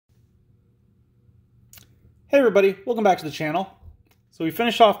Hey everybody, welcome back to the channel. So we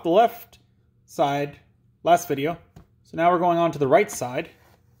finished off the left side last video. So now we're going on to the right side.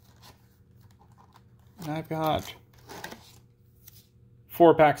 And I've got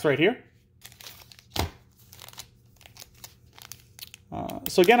 4 packs right here.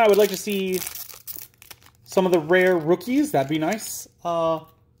 So again, I would like to see some of the rare rookies. That'd be nice.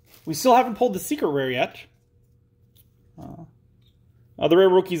 We still haven't pulled the secret rare yet. The rare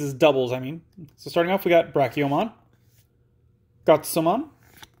rookies is doubles, I mean. So starting off, we got Brachiomon, Gotsumon,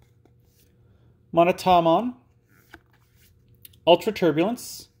 Monotamon, Ultra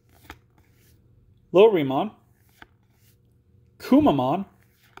Turbulence, Lorimon, Kumamon,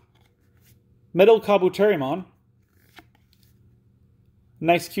 Metal Kabuterimon,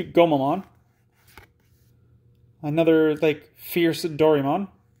 nice cute Gomamon, another like fierce Dorimon,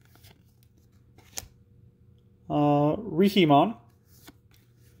 Rihimon.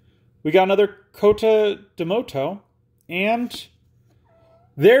 We got another Kota Demoto, and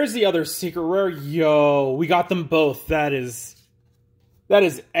there's the other secret rare. Yo, we got them both. That is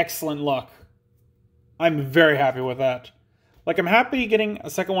excellent luck. I'm very happy with that. Like, I'm happy getting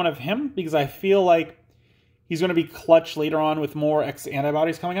a second one of him because I feel like he's going to be clutch later on with more X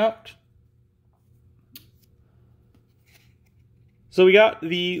antibodies coming out. So we got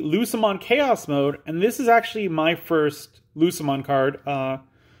the Lucemon Chaos Mode, and this is actually my first Lucemon card.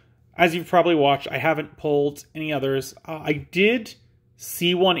 As you've probably watched, I haven't pulled any others. I did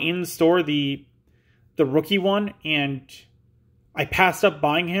see one in store, the rookie one, and I passed up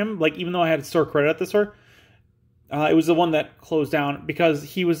buying him, like, even though I had store credit at the store. It was the one that closed down because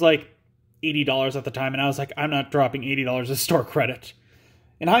he was like $80 at the time, and I was like, I'm not dropping $80 as store credit.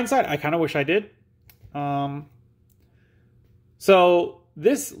 In hindsight, I kind of wish I did. So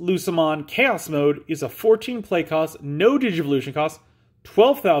this Lucemon Chaos Mode is a 14 play cost, no Digivolution cost,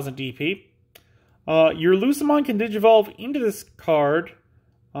 12,000 DP. Your Lucemon can Digivolve into this card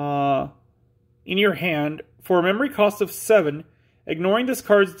in your hand for a memory cost of 7, ignoring this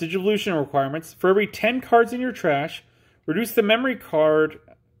card's Digivolution requirements. For every 10 cards in your trash, reduce the memory card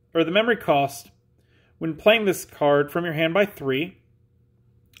or the memory cost when playing this card from your hand by 3.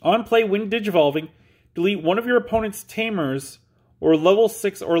 On play, when Digivolving, delete one of your opponent's Tamers or level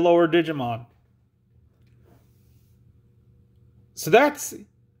 6 or lower Digimon. So this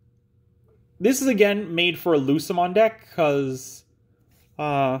is again made for a Lucemon deck, because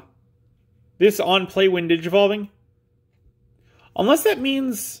this on play when Digivolving, unless that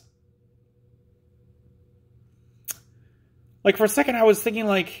means, like, for a second I was thinking,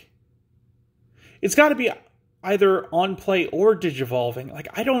 like, it's got to be either on play or Digivolving. Like,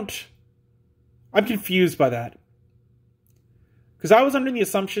 I'm confused by that. Because I was under the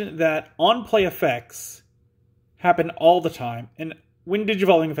assumption that on play effects happen all the time, and when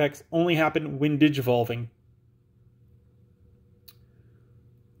Digivolving effects only happen when Digivolving.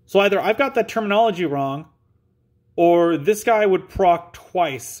 So either I've got that terminology wrong, or this guy would proc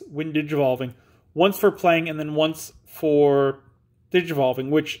twice when Digivolving. Once for playing, and then once for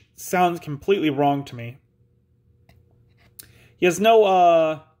Digivolving, which sounds completely wrong to me. He has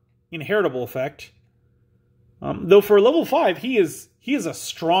no inheritable effect. Though for level 5, he is a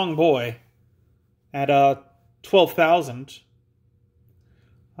strong boy at 12,000.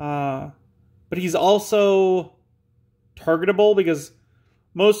 But he's also targetable because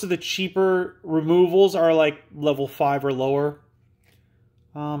most of the cheaper removals are like level 5 or lower.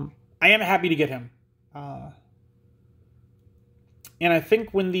 I am happy to get him. And I think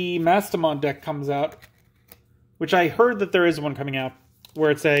when the Mastamon deck comes out, which I heard that there is one coming out,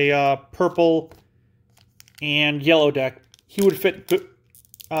 where it's a purple and yellow deck, he would fit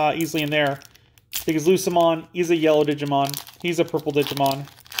easily in there. Because Lucemon is a yellow Digimon. He's a purple Digimon.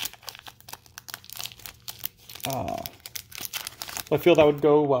 So I feel that would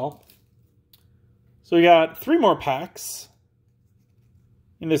go well. So we got 3 more packs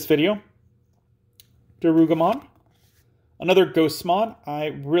in this video. Darugamon. Another Ghostmon. I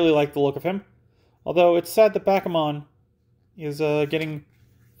really like the look of him. Although it's sad that Bakamon is getting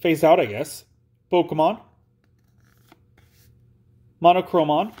phased out, I guess. Pokemon.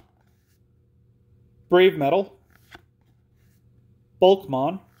 Monochromon. Brave Metal,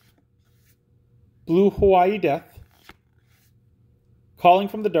 Bulkmon, Blue Hawaii Death, Calling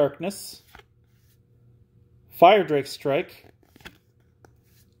from the Darkness, Fire Drake Strike,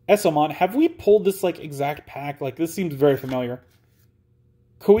 Esomon. Have we pulled this like exact pack? Like, this seems very familiar.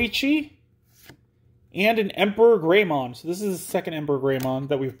 Koichi, and an Emperor Greymon. So this is the second Emperor Greymon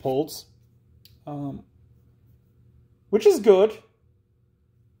that we've pulled, which is good.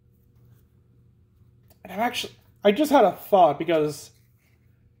 And I just had a thought, because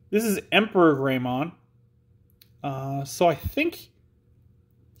this is Emperor Greymon, So I think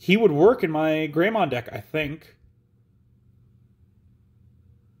he would work in my Greymon deck, I think.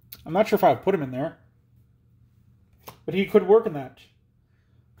 I'm not sure if I would put him in there. But he could work in that.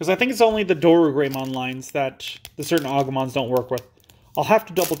 Because I think it's only the Doru Greymon lines that the certain Agumons don't work with. I'll have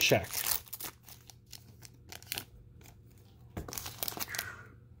to double check.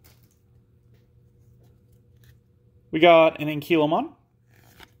 We got an Ankylomon,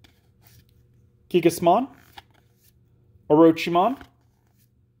 Gigasmon, Orochimon,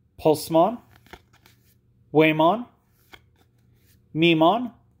 Pulsemon, Waymon,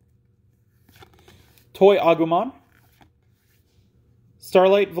 Mimon, Toy Agumon,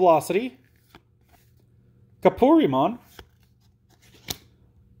 Starlight Velocity, Kapurimon,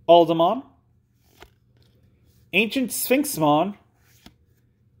 Aldamon, Ancient Sphinxmon,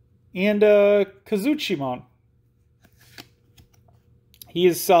 and Kazuchimon. He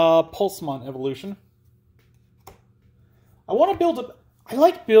is Pulsemon evolution. I want to build I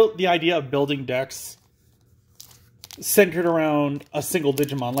like the idea of building decks centered around a single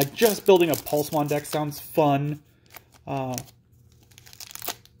Digimon. Like, just building a Pulsemon deck sounds fun.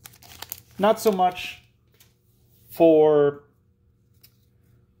 Not so much for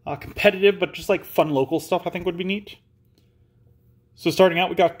competitive, but just like fun local stuff I think would be neat. So starting out,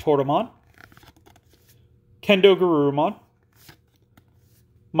 we got Tortomon, Kendo Garurumon,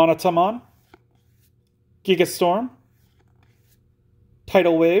 Monotamon, Gigastorm,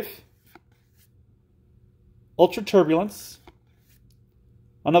 Tidal Wave, Ultra Turbulence,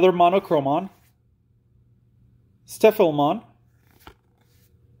 another Monochromon, Stephilmon,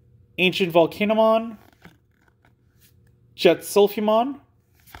 Ancient Volcanomon, Jet Sulfumon,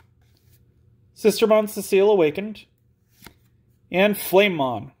 Sistermon Cecile Awakened, and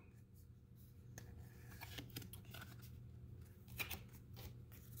Flamemon.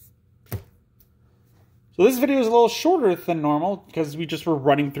 So this video is a little shorter than normal because we just were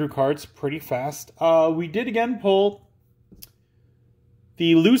running through cards pretty fast. We did again pull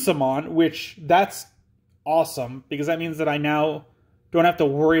the Lucamon, which that's awesome because that means that I now don't have to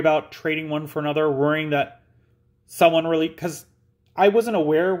worry about trading one for another, worrying that someone really... Because I wasn't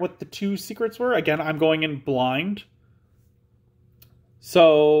aware what the two secrets were. Again, I'm going in blind.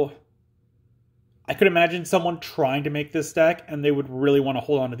 So I could imagine someone trying to make this deck and they would really want to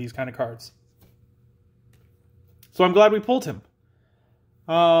hold on to these kind of cards. So I'm glad we pulled him.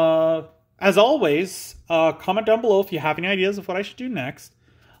 As always, comment down below if you have any ideas of what I should do next.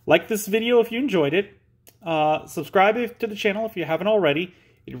 Like this video if you enjoyed it. Subscribe to the channel if you haven't already.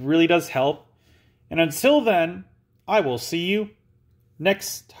 It really does help. And until then, I will see you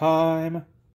next time.